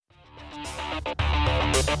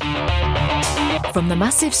From the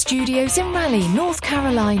massive studios in Raleigh, North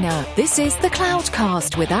Carolina, this is the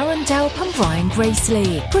Cloudcast with Aaron Delp and Brian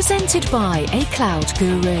Gracely, presented by A Cloud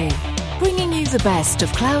Guru, bringing you the best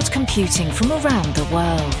of cloud computing from around the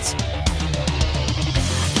world.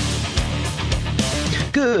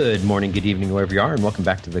 Good morning, good evening, wherever you are, and welcome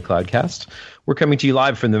back to the Cloudcast. We're coming to you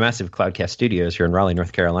live from the massive Cloudcast studios here in Raleigh,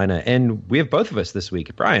 North Carolina, and we have both of us this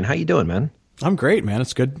week. Brian, how you doing, man? I'm great, man.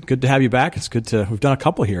 It's good to have you back. It's good to, we've done a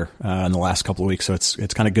couple here in the last couple of weeks, so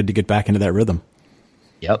it's kind of good to get back into that rhythm.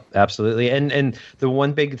 Yep, absolutely. And the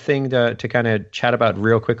one big thing to kind of chat about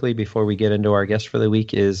real quickly before we get into our guest for the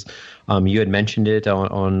week is you had mentioned it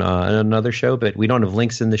on another show, but we don't have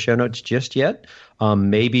links in the show notes just yet.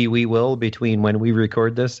 Maybe we will between when we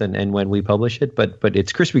record this and when we publish it, but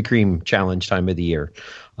it's Krispy Kreme challenge time of the year.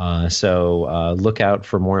 So look out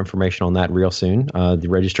for more information on that real soon. The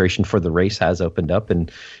registration for the race has opened up.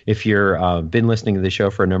 And if you're been listening to the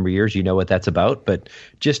show for a number of years, you know what that's about. But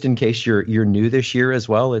just in case you're new this year as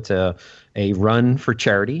well, it's a run for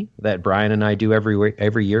charity that Brian and I do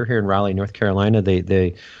every year here in Raleigh, North Carolina.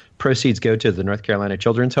 The proceeds go to the North Carolina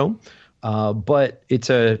Children's Home. But it's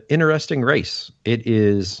an interesting race. It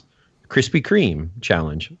is Krispy Kreme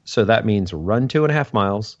challenge. So that means run 2.5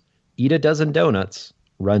 miles, eat a dozen donuts,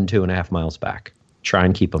 run 2.5 miles back. Try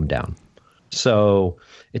and keep them down. So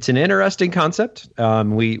it's an interesting concept.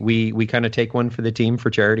 We kind of take one for the team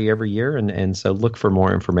for charity every year. And so look for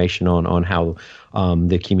more information on how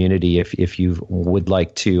the community, if you would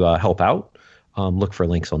like to help out, look for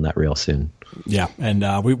links on that real soon. Yeah, and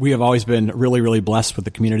we have always been really, really blessed with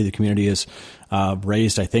the community. The community has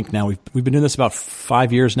raised, I think now we've been doing this about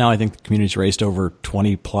 5 years now. I think the community's raised over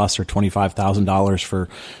 $20,000 or $25,000 for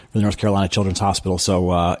the North Carolina Children's Hospital.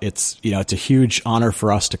 So it's a huge honor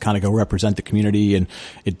for us to kind of go represent the community, and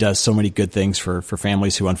it does so many good things for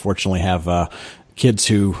families who unfortunately have kids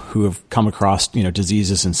who have come across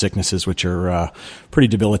diseases and sicknesses which are pretty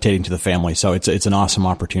debilitating to the family. So it's an awesome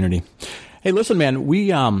opportunity. Hey, listen, man, we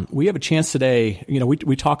have a chance today.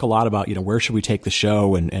 We talk a lot about, where should we take the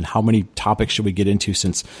show and how many topics should we get into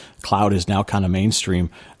since cloud is now kind of mainstream.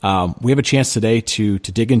 We have a chance today to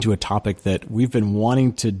dig into a topic that we've been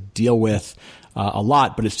wanting to deal with a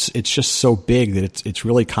lot, but it's just so big that it's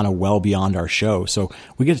really kind of well beyond our show. So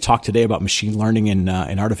we get to talk today about machine learning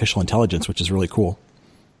and artificial intelligence, which is really cool.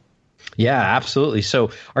 Yeah, absolutely.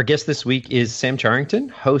 So our guest this week is Sam Charrington,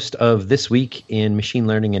 host of This Week in Machine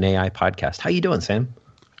Learning and AI podcast. How you doing, Sam?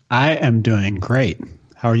 I am doing great.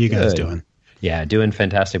 How are you guys doing? Yeah, doing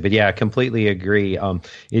fantastic. But yeah, I completely agree.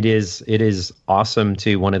 It is awesome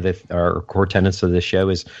to one of our core tenets of the show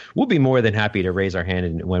is we'll be more than happy to raise our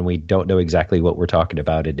hand when we don't know exactly what we're talking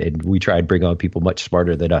about. And we try to bring on people much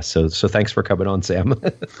smarter than us. So thanks for coming on, Sam.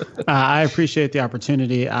 I appreciate the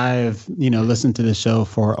opportunity. I've listened to the show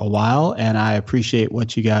for a while, and I appreciate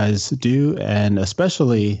what you guys do, and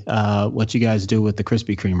especially what you guys do with the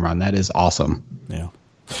Krispy Kreme run. That is awesome. Yeah.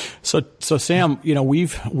 So Sam,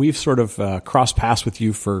 we've sort of crossed paths with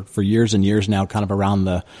you for years and years now, kind of around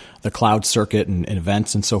the cloud circuit and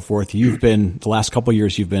events and so forth. You've been the last couple of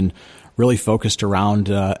years, you've been really focused around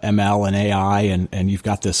ML and AI, and you've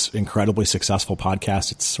got this incredibly successful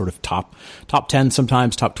podcast. It's sort of top 10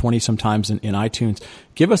 sometimes, top 20 sometimes in iTunes.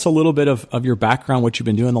 Give us a little bit of your background, what you've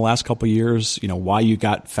been doing the last couple of years. Why you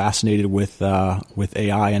got fascinated with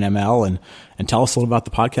AI and ML, and tell us a little about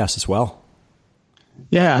the podcast as well.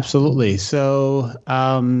 Yeah, absolutely. So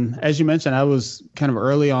as you mentioned, I was kind of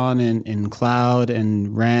early on in cloud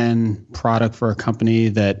and ran product for a company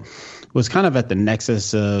that was kind of at the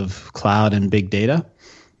nexus of cloud and big data.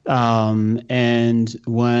 And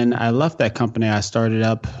when I left that company, I started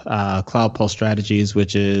up Cloud Pulse Strategies,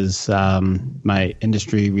 which is my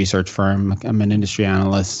industry research firm. I'm an industry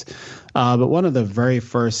analyst. But one of the very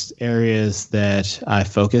first areas that I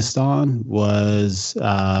focused on was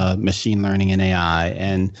machine learning and AI.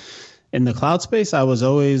 And in the cloud space, I was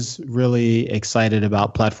always really excited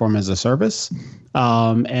about platform as a service.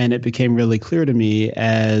 And it became really clear to me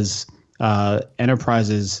as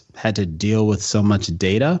enterprises had to deal with so much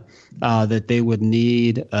data that they would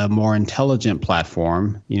need a more intelligent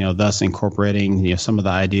platform, thus incorporating some of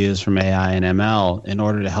the ideas from AI and ML in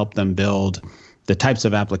order to help them build the types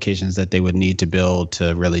of applications that they would need to build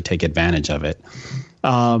to really take advantage of it.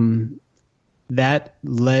 That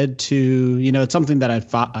led to, it's something that I'd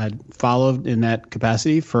followed in that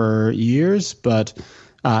capacity for years, but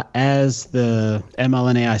as the ML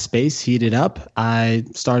and AI space heated up, I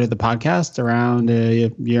started the podcast around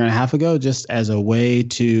a year and a half ago, just as a way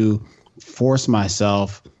to force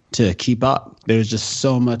myself to keep up. There's just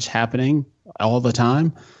so much happening all the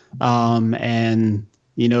time. And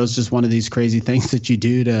It's just one of these crazy things that you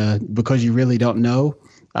do because you really don't know.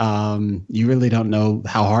 You really don't know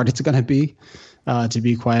how hard it's going to be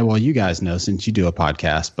quiet. Well, you guys know since you do a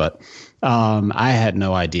podcast, but I had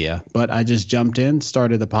no idea. But I just jumped in,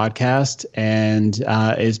 started the podcast, and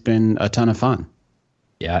it's been a ton of fun.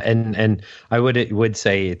 Yeah, and I would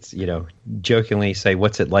say it's, jokingly say,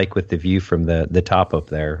 what's it like with the view from the top up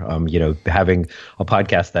there? Having a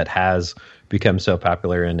podcast that has become so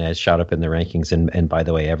popular and has shot up in the rankings. And by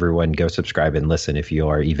the way, everyone go subscribe and listen if you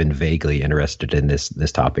are even vaguely interested in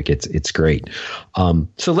this topic. It's great.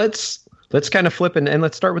 So let's kind of flip and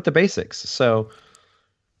let's start with the basics. So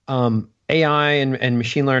AI and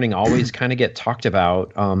machine learning always kind of get talked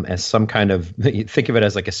about as some kind of, think of it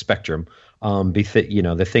as like a spectrum.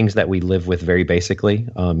 The things that we live with very basically,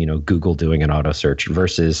 Google doing an auto search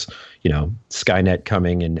versus, Skynet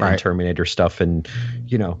coming and Terminator stuff. And,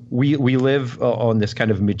 we live on this kind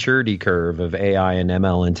of maturity curve of AI and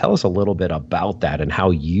ML. And tell us a little bit about that and how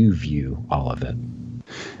you view all of it.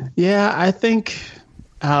 Yeah, I think,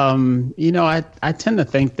 I tend to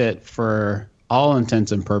think that for all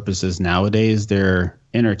intents and purposes nowadays, they're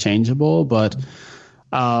interchangeable, but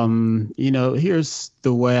here's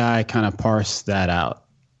the way I kind of parse that out.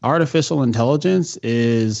 Artificial intelligence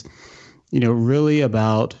is, really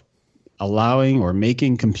about allowing or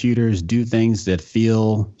making computers do things that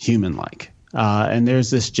feel human-like. And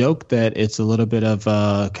there's this joke that it's a little bit of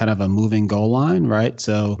a kind of a moving goal line, right?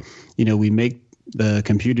 So, we make the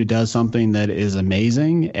computer does something that is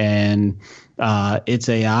amazing and it's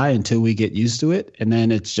AI until we get used to it. And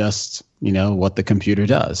then it's just, what the computer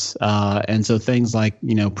does. And so things like,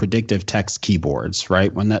 predictive text keyboards,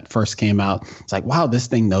 right? When that first came out, it's like, wow, this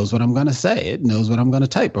thing knows what I'm going to say. It knows what I'm going to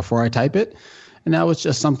type before I type it. And now it's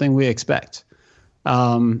just something we expect.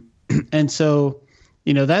 And so,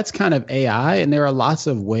 that's kind of AI. And there are lots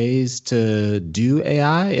of ways to do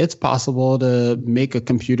AI. It's possible to make a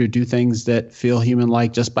computer do things that feel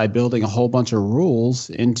human-like just by building a whole bunch of rules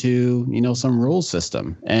into, some rule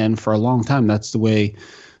system. And for a long time, that's the way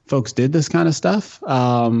folks did this kind of stuff.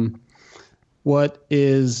 What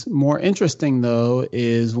is more interesting, though,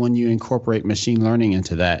 is when you incorporate machine learning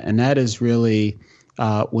into that. And that is really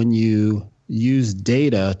when you use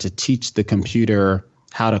data to teach the computer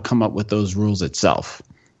how to come up with those rules itself.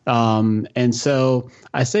 And so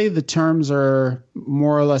I say the terms are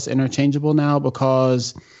more or less interchangeable now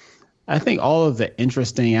because I think all of the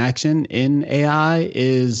interesting action in AI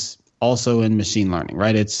is also in machine learning,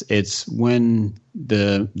 right? It's when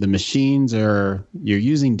the machines you're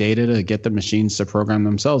using data to get the machines to program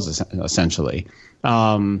themselves essentially.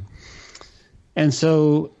 And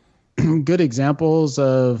so good examples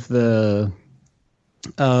of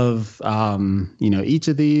each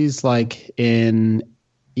of these, like in,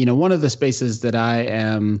 one of the spaces that I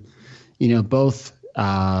am, both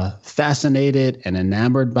fascinated and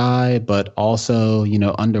enamored by, but also,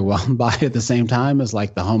 underwhelmed by at the same time is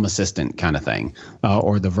like the home assistant kind of thing,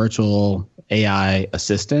 or the virtual AI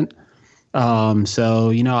assistant.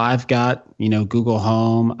 So, I've got, Google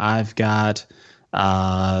Home, I've got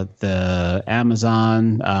the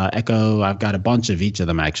Amazon Echo, I've got a bunch of each of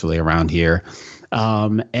them actually around here.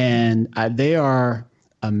 And they are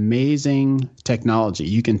amazing technology.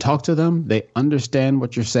 You can talk to them. They understand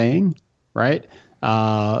what you're saying, right?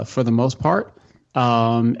 For the most part.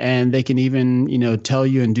 And they can even, tell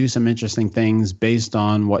you and do some interesting things based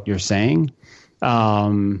on what you're saying.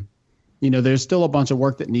 There's still a bunch of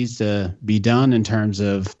work that needs to be done in terms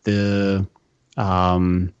of the,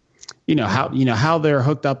 how they're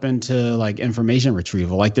hooked up into like information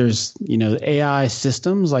retrieval. Like there's, AI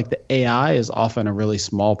systems, like the AI is often a really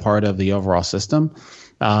small part of the overall system.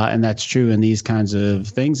 And that's true in these kinds of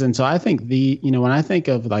things. And so I think when I think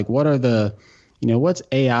of like, what are the, what's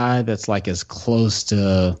AI that's like as close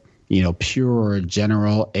to, pure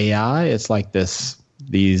general AI, it's like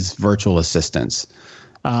these virtual assistants.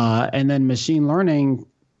 And then machine learning,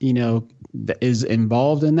 is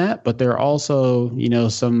involved in that, but there are also,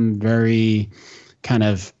 some very kind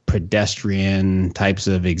of pedestrian types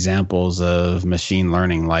of examples of machine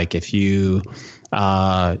learning. Like if you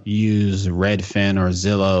use Redfin or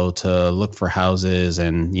Zillow to look for houses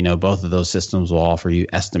and, both of those systems will offer you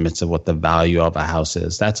estimates of what the value of a house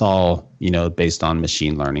is. That's all, based on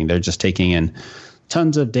machine learning. They're just taking in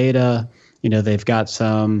tons of data. They've got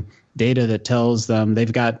some data that tells them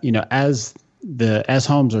they've got, as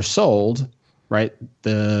homes are sold, right,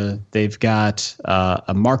 they've got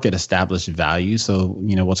a market established value. So,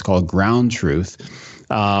 what's called ground truth.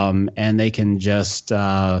 And they can just,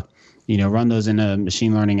 run those in a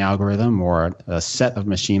machine learning algorithm or a set of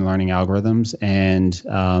machine learning algorithms and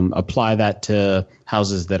apply that to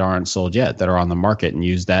houses that aren't sold yet, that are on the market, and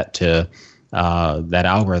use that to that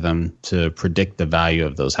algorithm to predict the value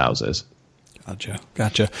of those houses.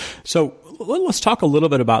 Gotcha. So let's talk a little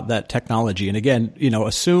bit about that technology. And again,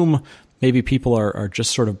 assume maybe people are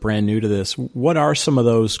just sort of brand new to this. What are some of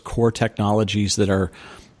those core technologies that are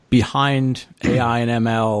behind AI and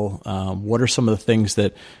ML? What are some of the things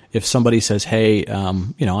that if somebody says, "Hey,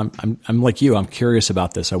 I'm like you, I'm curious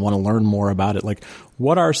about this. I want to learn more about it." Like,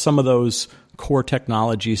 what are some of those core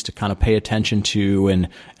technologies to kind of pay attention to, and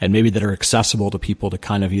maybe that are accessible to people to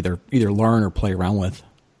kind of either learn or play around with?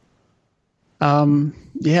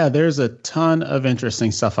 Yeah, there's a ton of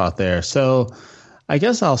interesting stuff out there. So I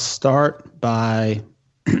guess I'll start by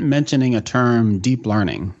mentioning a term, deep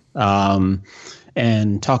learning,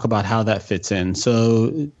 and talk about how that fits in.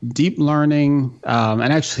 So deep learning,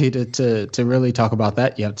 and actually to really talk about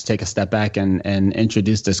that, you have to take a step back and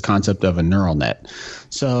introduce this concept of a neural net.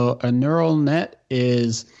 So a neural net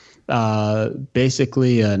is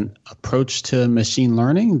basically an approach to machine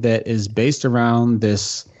learning that is based around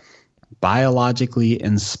this biologically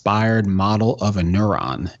inspired model of a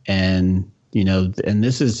neuron. And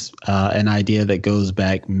this is an idea that goes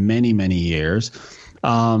back many, many years.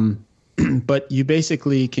 But you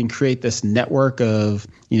basically can create this network of,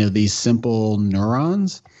 these simple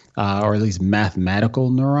neurons, or at least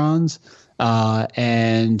mathematical neurons.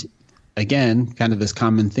 And again, kind of this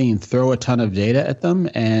common theme, throw a ton of data at them.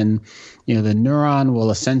 And, the neuron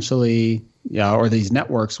will essentially, or these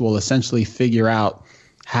networks will essentially figure out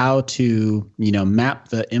how to, map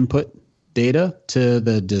the input data to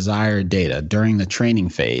the desired data during the training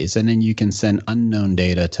phase. And then you can send unknown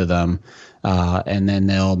data to them, and then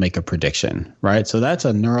they'll make a prediction, right? So that's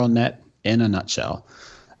a neural net in a nutshell.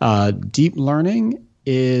 Deep learning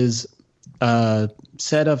is a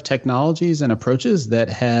set of technologies and approaches that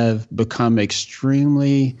have become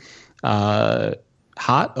extremely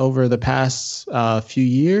hot over the past few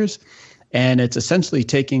years. And it's essentially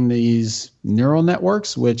taking these neural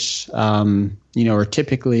networks, which are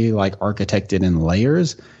typically like architected in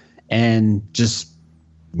layers, and just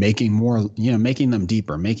making them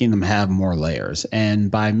deeper, making them have more layers. And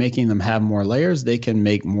by making them have more layers, they can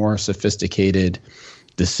make more sophisticated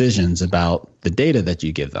decisions about the data that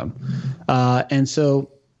you give them. And so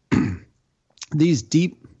these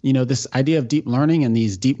deep, this idea of deep learning and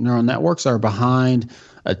these deep neural networks are behind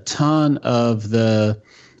a ton of the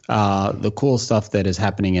cool stuff that is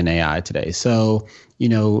happening in AI today. So,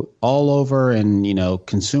 all over in,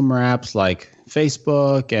 consumer apps like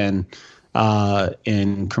Facebook and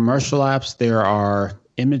in commercial apps, there are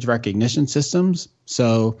image recognition systems.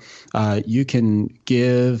 So you can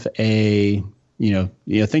give think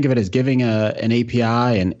of it as giving an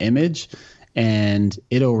API an image, and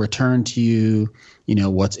it'll return to you,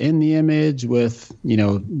 what's in the image with,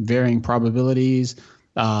 varying probabilities.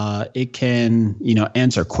 It can,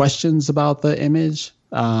 answer questions about the image.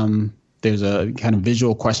 There's a kind of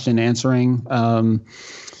visual question answering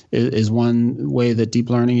is one way that deep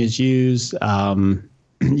learning is used.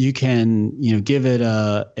 You can, give it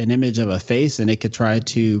an image of a face, and it could try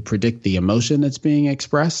to predict the emotion that's being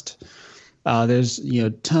expressed. There's,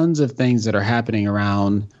 tons of things that are happening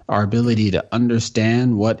around our ability to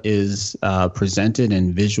understand what is presented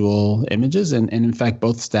in visual images, and in fact,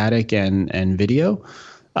 both static and video.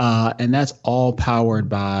 And that's all powered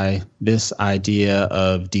by this idea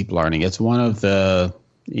of deep learning. It's one of the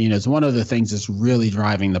things that's really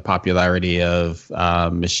driving the popularity of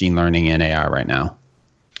machine learning and AI right now.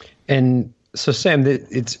 And so, Sam,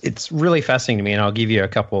 it's really fascinating to me, and I'll give you a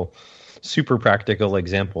couple super practical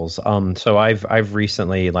examples. So I've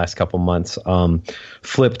recently, last couple months,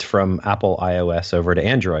 flipped from Apple iOS over to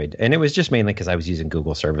Android, and it was just mainly because I was using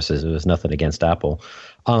Google services. It was nothing against Apple,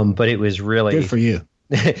 but it was really good for you.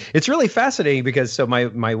 It's really fascinating because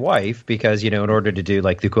my wife, because, in order to do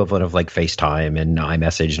like the equivalent of like FaceTime and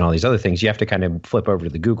iMessage and all these other things, you have to kind of flip over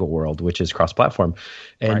to the Google world, which is cross-platform.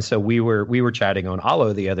 And right. So we were chatting on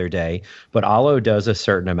Allo the other day, but Allo does a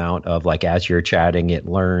certain amount of like, as you're chatting, it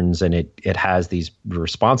learns and it has these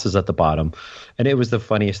responses at the bottom. And it was the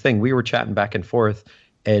funniest thing. We were chatting back and forth,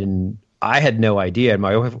 and I had no idea. And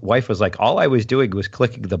my wife was like, all I was doing was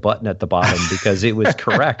clicking the button at the bottom because it was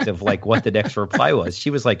correct of like what the next reply was.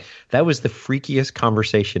 She was like, that was the freakiest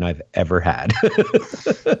conversation I've ever had.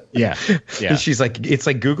 Yeah. And she's like, it's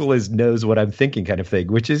like Google knows what I'm thinking kind of thing,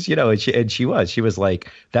 which is, and she was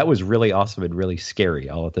like, that was really awesome and really scary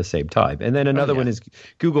all at the same time. And then another one is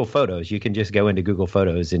Google Photos. You can just go into Google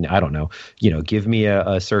Photos and I don't know, give me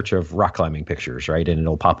a search of rock climbing pictures, right? And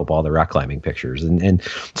it'll pop up all the rock climbing pictures. And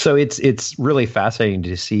so it's really fascinating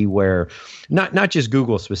to see where not just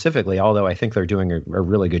Google specifically, although I think they're doing a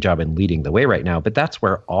really good job in leading the way right now, but that's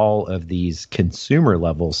where all of these consumer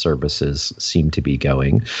level services seem to be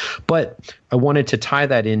going. But I wanted to tie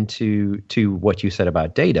that into what you said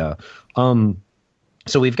about data.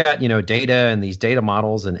 So we've got, data and these data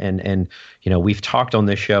models and we've talked on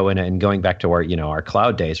this show and going back to our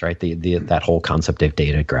cloud days, right? That whole concept of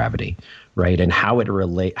data gravity, right? And how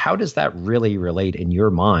does that really relate in your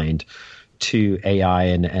mind to AI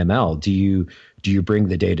and ML? Do you bring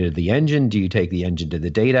the data to the engine? Do you take the engine to the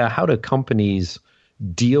data? How do companies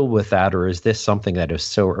deal with that? Or is this something that is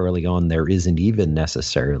so early on there isn't even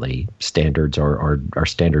necessarily standards or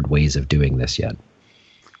standard ways of doing this yet?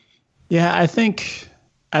 Yeah, I think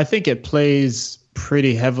it plays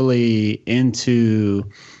pretty heavily into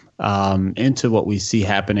what we see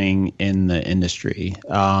happening in the industry.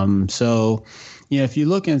 So, if you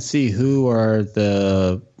look and see who are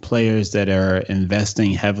the players that are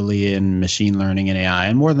investing heavily in machine learning and AI,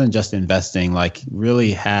 and more than just investing, like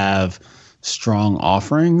really have strong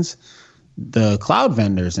offerings, the cloud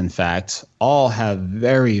vendors, in fact, all have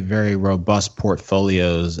very, very robust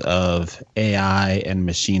portfolios of AI and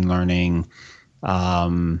machine learning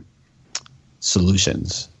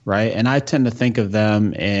solutions, right? And I tend to think of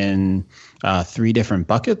them in three different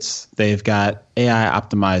buckets. They've got AI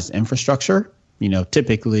optimized infrastructure,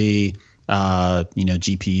 typically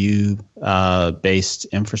GPU based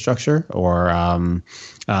infrastructure or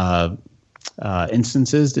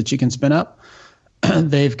instances that you can spin up.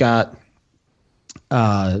 They've got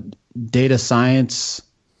data science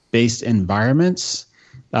based environments.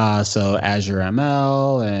 So Azure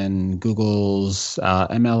ML and Google's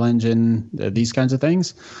ML engine, these kinds of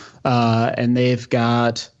things. And they've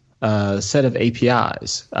got a set of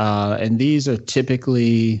APIs. And these are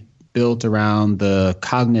typically built around the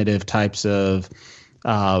cognitive types of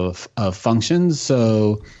functions.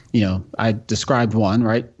 So, I described one,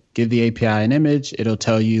 right? Give the API an image, it'll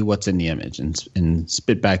tell you what's in the image and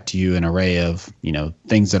spit back to you an array of,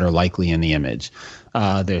 things that are likely in the image.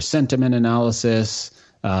 There's sentiment analysis.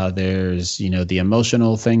 There's, the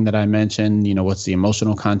emotional thing that I mentioned, what's the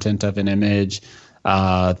emotional content of an image.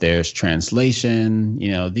 There's translation.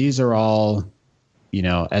 These are all,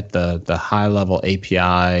 at the high level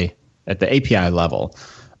API, at the API level.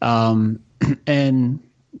 And,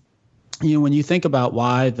 when you think about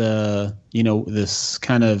why this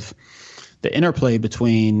kind of the interplay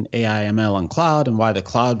between AI, ML, and cloud, and why the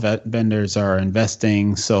cloud vendors are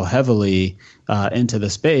investing so heavily into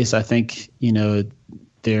the space, I think,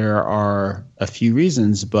 there are a few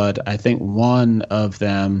reasons, but I think one of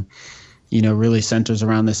them, really centers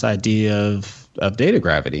around this idea of data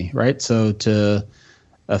gravity, right? So to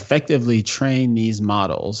effectively train these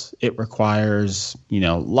models, it requires,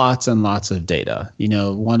 lots and lots of data.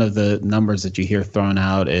 One of the numbers that you hear thrown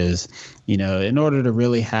out is, in order to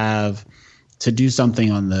really to do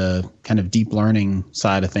something on the kind of deep learning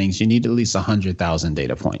side of things, you need at least 100,000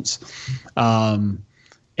 data points.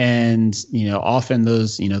 And, often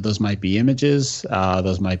those might be images,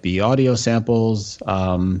 those might be audio samples.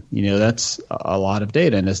 That's a lot of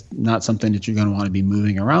data, and it's not something that you're going to want to be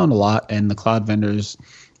moving around a lot. And the cloud vendors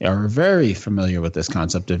are very familiar with this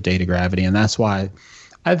concept of data gravity. And that's why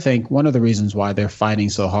I think one of the reasons why they're fighting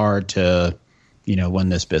so hard to, win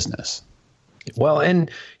this business. Well, and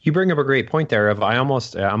you bring up a great point there of I'm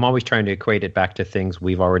always trying to equate it back to things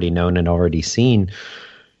we've already known and already seen.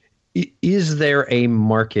 Is there a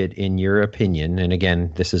market, in your opinion, and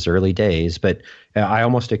again, this is early days, but I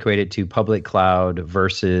almost equate it to public cloud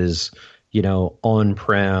versus,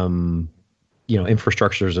 on-prem,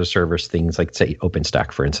 infrastructure as a service, things like, say,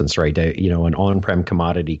 OpenStack, for instance, right? An on-prem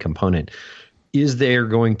commodity component. Is there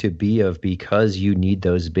going to be because you need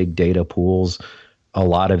those big data pools, a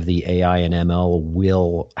lot of the AI and ML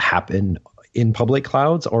will happen in public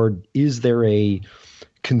clouds, or is there a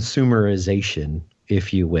consumerization,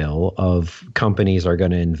 if you will, of companies are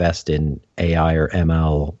going to invest in AI or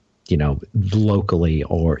ML, locally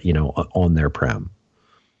or, on their prem?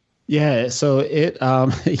 Yeah. So it,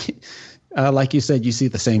 like you said, you see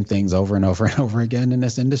the same things over and over and over again in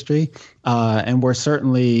this industry. And we're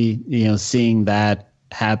certainly, seeing that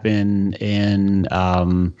happen in,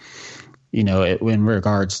 in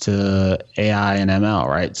regards to AI and ML,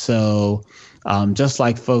 right? So just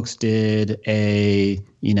like folks did a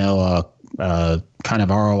kind of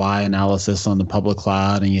ROI analysis on the public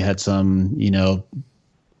cloud, and you had some,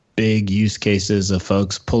 big use cases of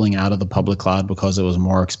folks pulling out of the public cloud because it was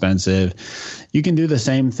more expensive. You can do the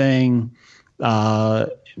same thing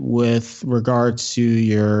with regards to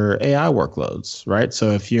your AI workloads, right?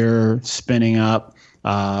 So if you're spinning up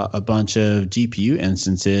a bunch of GPU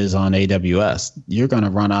instances on AWS, you're going to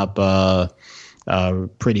run up a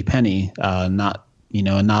pretty penny, not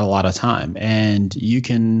a lot of time. And you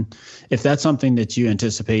can, if that's something that you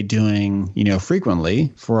anticipate doing,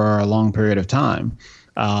 frequently for a long period of time,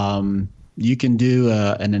 you can do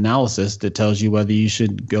an analysis that tells you whether you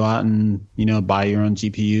should go out and, buy your own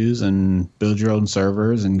GPUs and build your own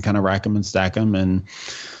servers and kind of rack them and stack them. And,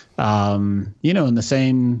 in the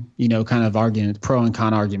same, kind of argument, pro and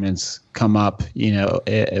con arguments come up,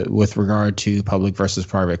 with regard to public versus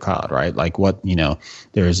private cloud, right? Like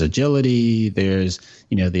there's agility, there's,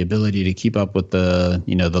 the ability to keep up with the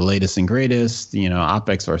latest and greatest,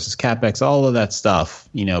 OpEx versus CapEx, all of that stuff,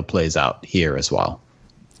 plays out here as well.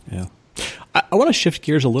 Yeah. I want to shift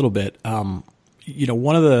gears a little bit. One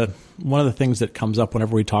of the things that comes up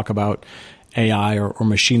whenever we talk about AI or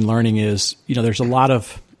machine learning is, there's a lot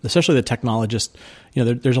of, especially the technologists,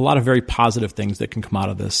 there's a lot of very positive things that can come out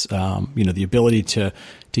of this. The ability to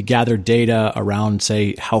gather data around,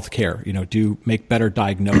 say, healthcare, make better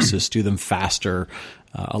diagnosis, do them faster,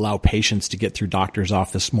 allow patients to get through doctor's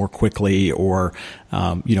office more quickly, or,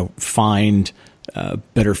 find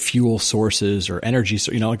better fuel sources or energy,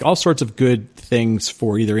 like all sorts of good things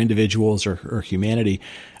for either individuals or humanity.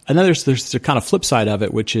 And then there's the kind of flip side of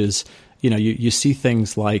it, which is, you see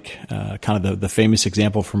things like kind of the famous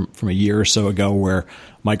example from a year or so ago where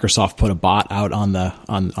Microsoft put a bot out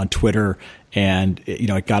on Twitter, and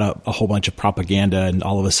it got a whole bunch of propaganda, and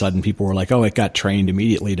all of a sudden people were like, oh, it got trained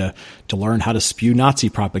immediately to learn how to spew Nazi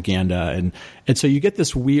propaganda, and so you get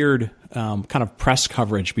this weird kind of press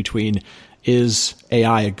coverage between, is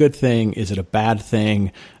AI a good thing? Is it a bad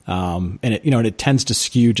thing? And it tends to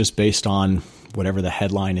skew just based on whatever the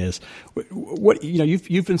headline is. What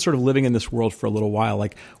you've been sort of living in this world for a little while.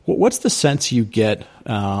 Like, what's the sense you get?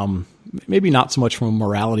 Maybe not so much from a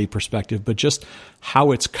morality perspective, but just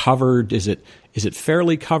how it's covered. Is it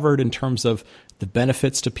fairly covered in terms of the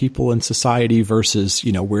benefits to people in society versus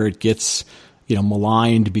where it gets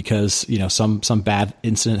maligned because some bad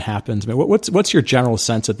incident happens? I mean, what's your general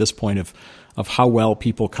sense at this point of how well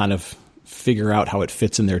people kind of figure out how it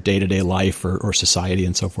fits in their day-to-day life or society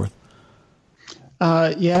and so forth?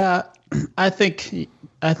 Yeah, I think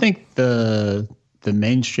the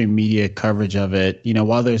mainstream media coverage of it,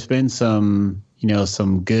 while there's been some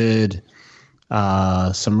good,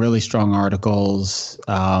 some really strong articles,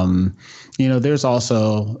 there's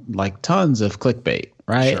also like tons of clickbait,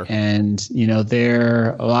 right? Sure. And,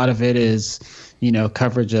 a lot of it is,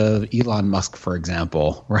 coverage of Elon Musk, for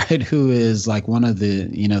example, right? Who is like one of the,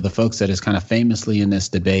 the folks that is kind of famously in this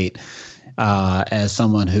debate as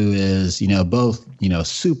someone who is, both,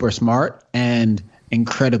 super smart and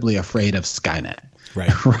incredibly afraid of Skynet.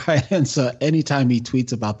 Right. Right. And so anytime he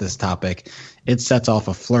tweets about this topic, it sets off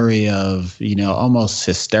a flurry of, almost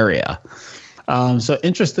hysteria. So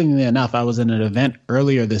interestingly enough, I was in an event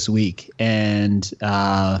earlier this week, and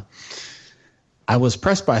I was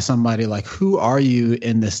pressed by somebody like, who are you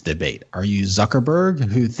in this debate? Are you Zuckerberg,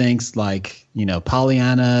 who thinks like,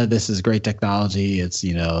 Pollyanna, this is great technology, it's,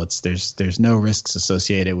 there's no risks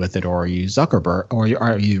associated with it, or are you Zuckerberg, or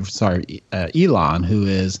are you Elon, who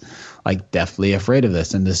is like deathly afraid of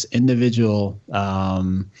this? And this individual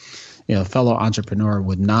fellow entrepreneur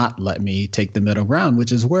would not let me take the middle ground,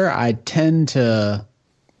 which is where I tend to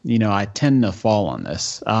fall on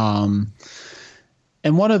this. And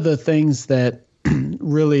one of the things that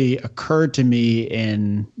really occurred to me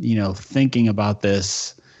in, thinking about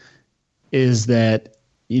this is that,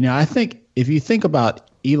 I think if you think about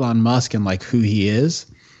Elon Musk and like who he is,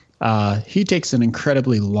 he takes an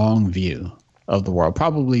incredibly long view of the world,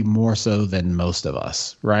 probably more so than most of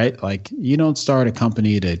us, right? Like, you don't start a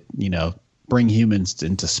company to, bring humans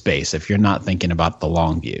into space if you're not thinking about the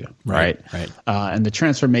long view, right? Right. And the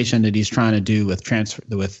transformation that he's trying to do with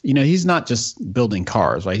he's not just building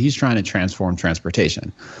cars, right? He's trying to transform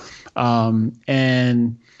transportation.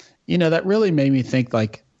 And that really made me think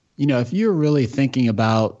like, if you're really thinking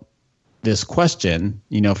about this question,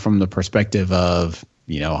 from the perspective of,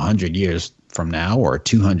 100 years from now or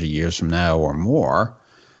 200 years from now or more,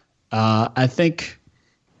 I think,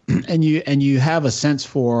 and you have a sense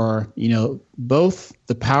for, both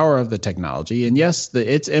the power of the technology, and yes,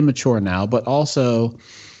 it's immature now, but also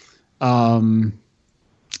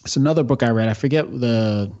It's another book I read. I forget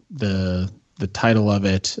the title of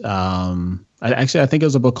it. I think it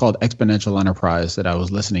was a book called Exponential Enterprise that I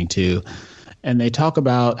was listening to, and they talk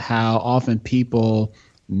about how often people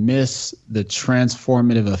miss the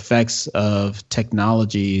transformative effects of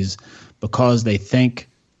technologies because they think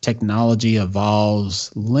technology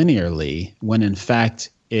evolves linearly when in fact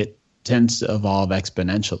it tends to evolve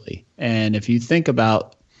exponentially. And if you think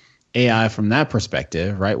about AI from that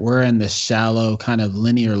perspective, right, we're in this shallow kind of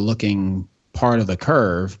linear looking part of the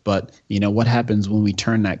curve, but what happens when we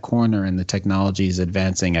turn that corner and the technology is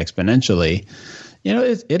advancing exponentially?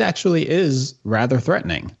 It actually is rather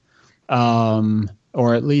threatening.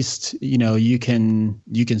 Or at least, you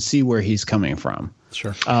can see where he's coming from.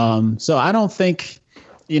 Sure. So I don't think,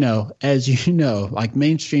 as like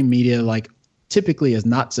mainstream media, like typically is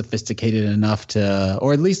not sophisticated enough to,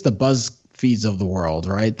 or at least the BuzzFeeds of the world,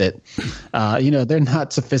 right? That, they're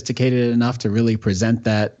not sophisticated enough to really present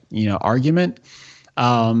that, argument.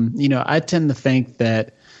 I tend to think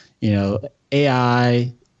that,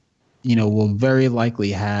 AI, will very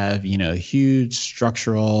likely have, huge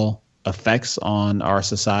structural effects on our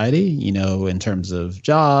society, in terms of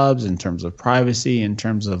jobs, in terms of privacy, in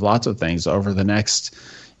terms of lots of things over the next,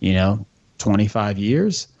 25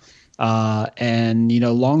 years. And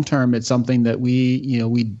long term, it's something that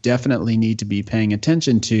we definitely need to be paying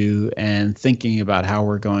attention to and thinking about how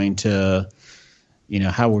we're going to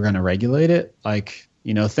regulate it. Like,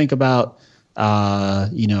 think about,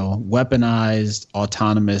 weaponized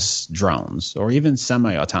autonomous drones or even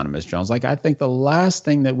semi-autonomous drones. Like, I think the last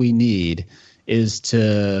thing that we need is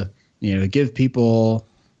to, give people,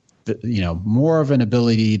 more of an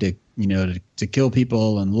ability to, to kill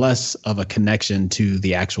people and less of a connection to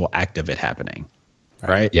the actual act of it happening.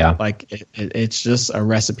 Right. Yeah. Like it's just a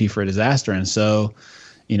recipe for disaster. And so,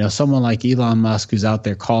 someone like Elon Musk, who's out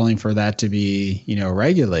there calling for that to be,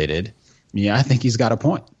 regulated. Yeah, I think he's got a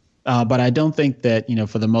point. But I don't think that,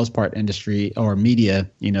 for the most part, industry or media,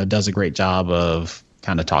 does a great job of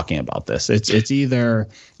kind of talking about this. It's either,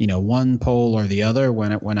 one pole or the other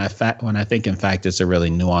when I think, in fact, it's a really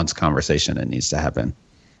nuanced conversation that needs to happen.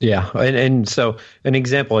 Yeah. And so an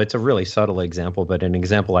example, it's a really subtle example, but an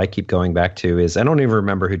example I keep going back to is, I don't even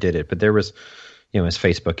remember who did it, but there was, it was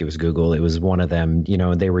Facebook, it was Google, it was one of them,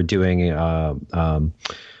 and they were doing,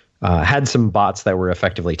 had some bots that were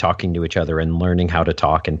effectively talking to each other and learning how to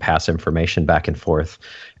talk and pass information back and forth.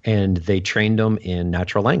 And they trained them in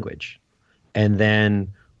natural language. And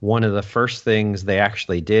then one of the first things they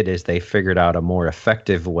actually did is they figured out a more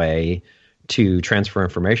effective way to transfer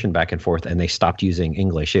information back and forth, and they stopped using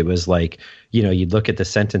English. It was like, you'd look at the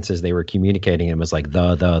sentences they were communicating, and it was like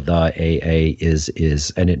a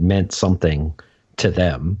is, and it meant something to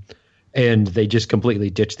them. And they just completely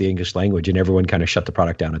ditched the English language, and everyone kind of shut the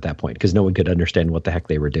product down at that point because no one could understand what the heck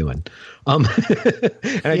they were doing. And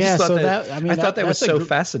I just thought I thought that was so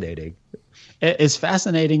fascinating. It's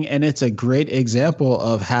fascinating, and it's a great example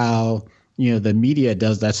of how the media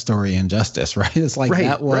does that story injustice, right? It's like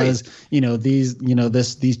that was, these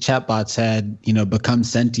chatbots had, become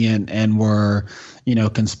sentient and were,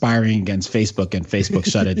 conspiring against Facebook, and Facebook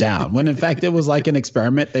shut it down. When in fact it was like an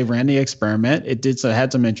experiment. They ran the experiment. It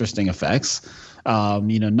had some interesting effects.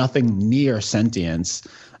 Nothing near sentience,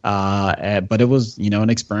 but it was, an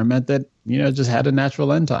experiment that, just had a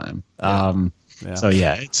natural end time. So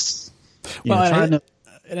yeah, it's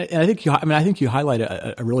And I think you highlight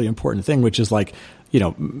a really important thing, which is like,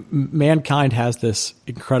 mankind has this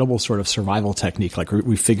incredible sort of survival technique. Like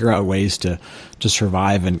we figure out ways to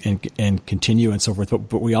survive and continue and so forth.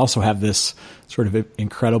 But we also have this sort of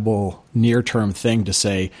incredible near-term thing to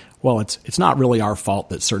say, well, it's not really our fault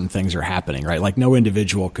that certain things are happening, right? Like no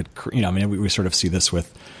individual could, we sort of see this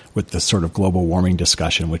with the sort of global warming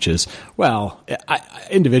discussion, which is, well,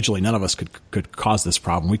 individually, none of us could cause this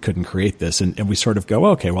problem. We couldn't create this. And we sort of go,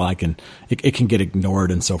 okay, well, it can get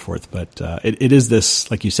ignored and so forth. But it is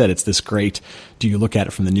this, like you said, it's this great, do you look at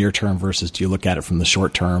it from the near term versus do you look at it from the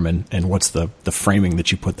short term? And what's the framing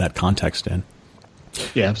that you put that context in?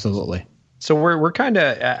 Yeah, absolutely. So we're kind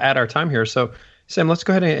of at our time here. So Sam, let's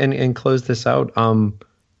go ahead and close this out.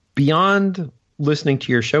 Beyond listening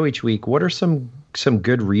to your show each week, what are some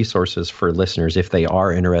good resources for listeners if they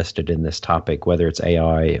are interested in this topic, whether it's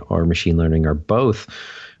AI or machine learning or both?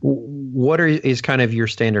 What is kind of your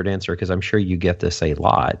standard answer? Because I'm sure you get this a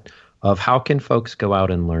lot of how can folks go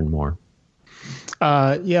out and learn more?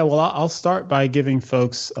 Well, I'll start by giving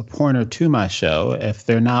folks a pointer to my show. If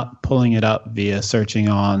they're not pulling it up via searching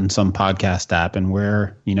on some podcast app, and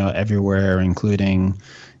we're, everywhere, including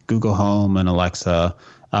Google Home and Alexa,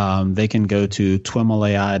 they can go to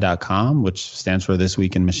twimlai.com, which stands for This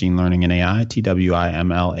Week in Machine Learning and AI,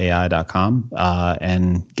 TWIMLAI.com,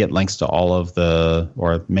 and get links to all of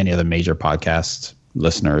or many of the major podcast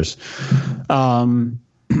listeners.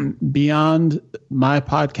 Beyond my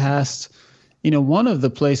podcast, one of the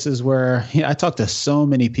places where I talk to so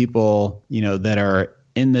many people, that are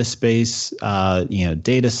in this space,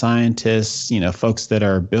 data scientists, folks that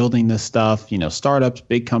are building this stuff, startups,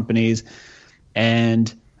 big companies,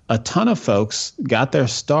 and a ton of folks got their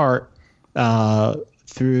start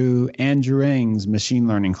through Andrew Ng's machine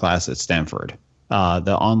learning class at Stanford,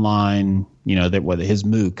 the online, his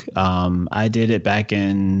MOOC. I did it back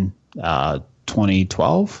in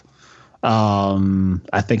 2012.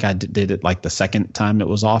 I think I did it like the second time it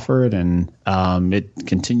was offered, and it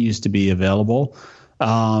continues to be available.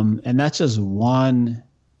 And that's just one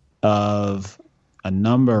of a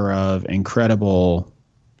number of incredible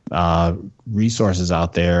resources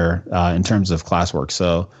out there in terms of classwork.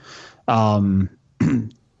 So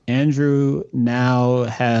Andrew now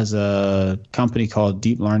has a company called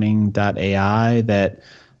deeplearning.ai that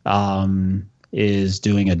is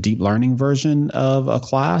doing a deep learning version of a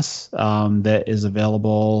class that is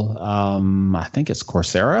available. I think it's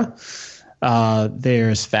Coursera.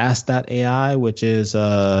 There's fast.ai, which is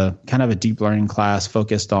kind of a deep learning class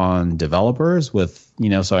focused on developers with,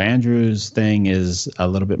 so Andrew's thing is a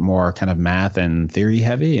little bit more kind of math and theory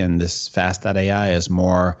heavy, and this fast.ai is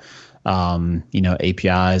more,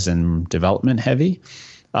 APIs and development heavy.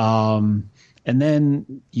 And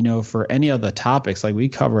then, for any of the topics, like we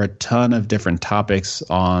cover a ton of different topics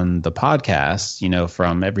on the podcast,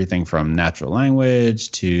 from everything from natural language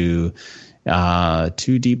to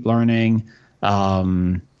deep learning,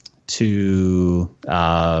 to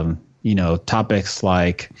topics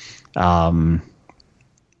like,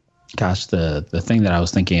 the thing that I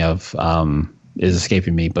was thinking of is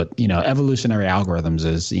escaping me, but evolutionary algorithms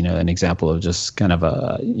is an example of just kind of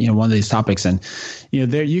a one of these topics, and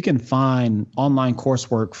there you can find online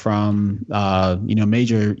coursework from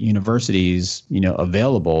major universities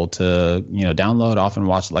available to download, often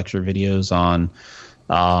watch lecture videos on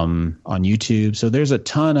YouTube. So there's a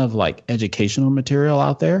ton of like educational material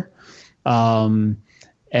out there. And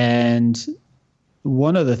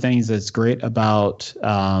one of the things that's great about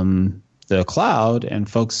the cloud, and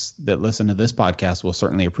folks that listen to this podcast will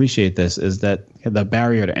certainly appreciate this, is that the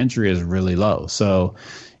barrier to entry is really low. So,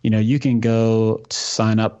 you can go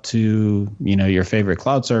sign up to, your favorite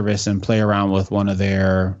cloud service and play around with one of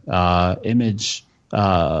their image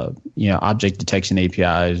object detection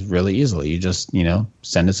APIs really easily. You just,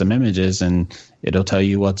 send it some images and it'll tell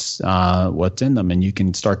you what's in them, and you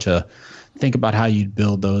can start to think about how you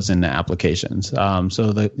build those into applications. So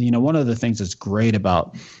one of the things that's great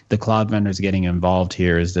about the cloud vendors getting involved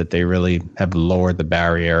here is that they really have lowered the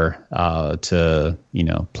barrier to,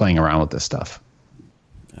 playing around with this stuff.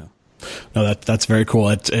 No, that's very cool.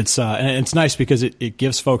 It's nice because it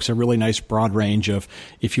gives folks a really nice broad range of,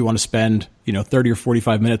 if you want to spend 30 or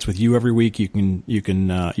 45 minutes with you every week, you can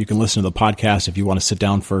listen to the podcast. If you want to sit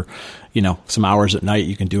down for some hours at night,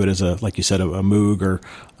 you can do it as like you said, a MOOC or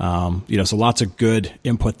so lots of good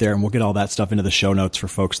input there, and we'll get all that stuff into the show notes for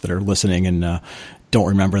folks that are listening and don't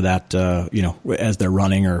remember that as they're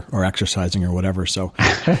running or exercising or whatever. So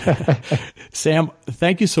Sam,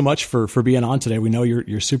 thank you so much for being on today. We know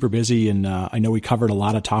you're super busy, and I know we covered a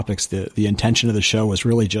lot of topics. The intention of the show was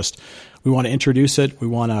really just, we want to introduce it. We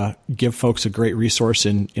want to give folks a great resource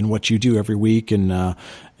in what you do every week, and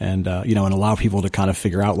allow people to kind of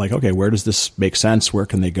figure out, like, okay, where does this make sense? Where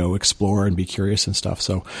can they go explore and be curious and stuff?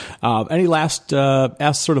 So, any last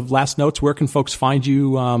notes? Where can folks find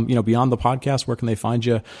you? Beyond the podcast, where can they find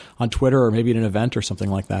you on Twitter or maybe at an event or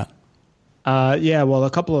something like that? Well, a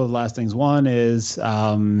couple of last things. One is,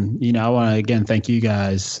 I want to again thank you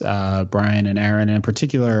guys, Brian and Aaron. In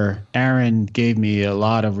particular, Aaron gave me a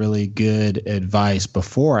lot of really good advice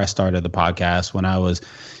before I started the podcast, when I was,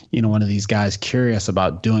 one of these guys curious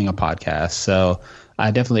about doing a podcast. So I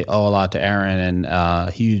definitely owe a lot to Aaron, and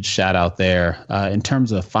a huge shout out there. In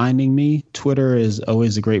terms of finding me, Twitter is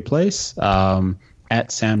always a great place,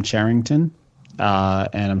 at Sam Charrington.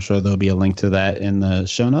 And I'm sure there'll be a link to that in the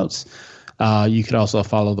show notes. You could also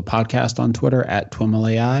follow the podcast on Twitter at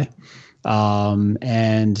TWIMLAI.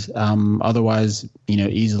 Otherwise,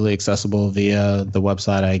 easily accessible via the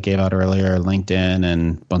website I gave out earlier, LinkedIn,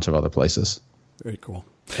 and a bunch of other places. Very cool.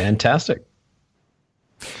 Fantastic.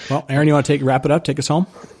 Well, Aaron, you want to wrap it up? Take us home?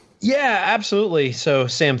 Yeah, absolutely. So,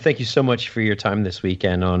 Sam, thank you so much for your time this week.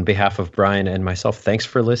 And on behalf of Brian and myself, thanks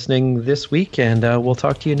for listening this week. And we'll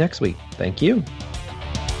talk to you next week. Thank you.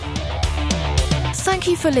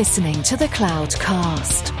 Thank you for listening to the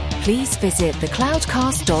Cloudcast. Please visit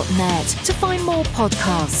thecloudcast.net to find more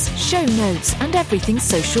podcasts, show notes, and everything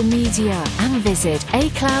social media. And visit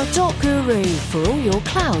acloud.guru for all your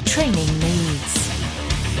cloud training needs.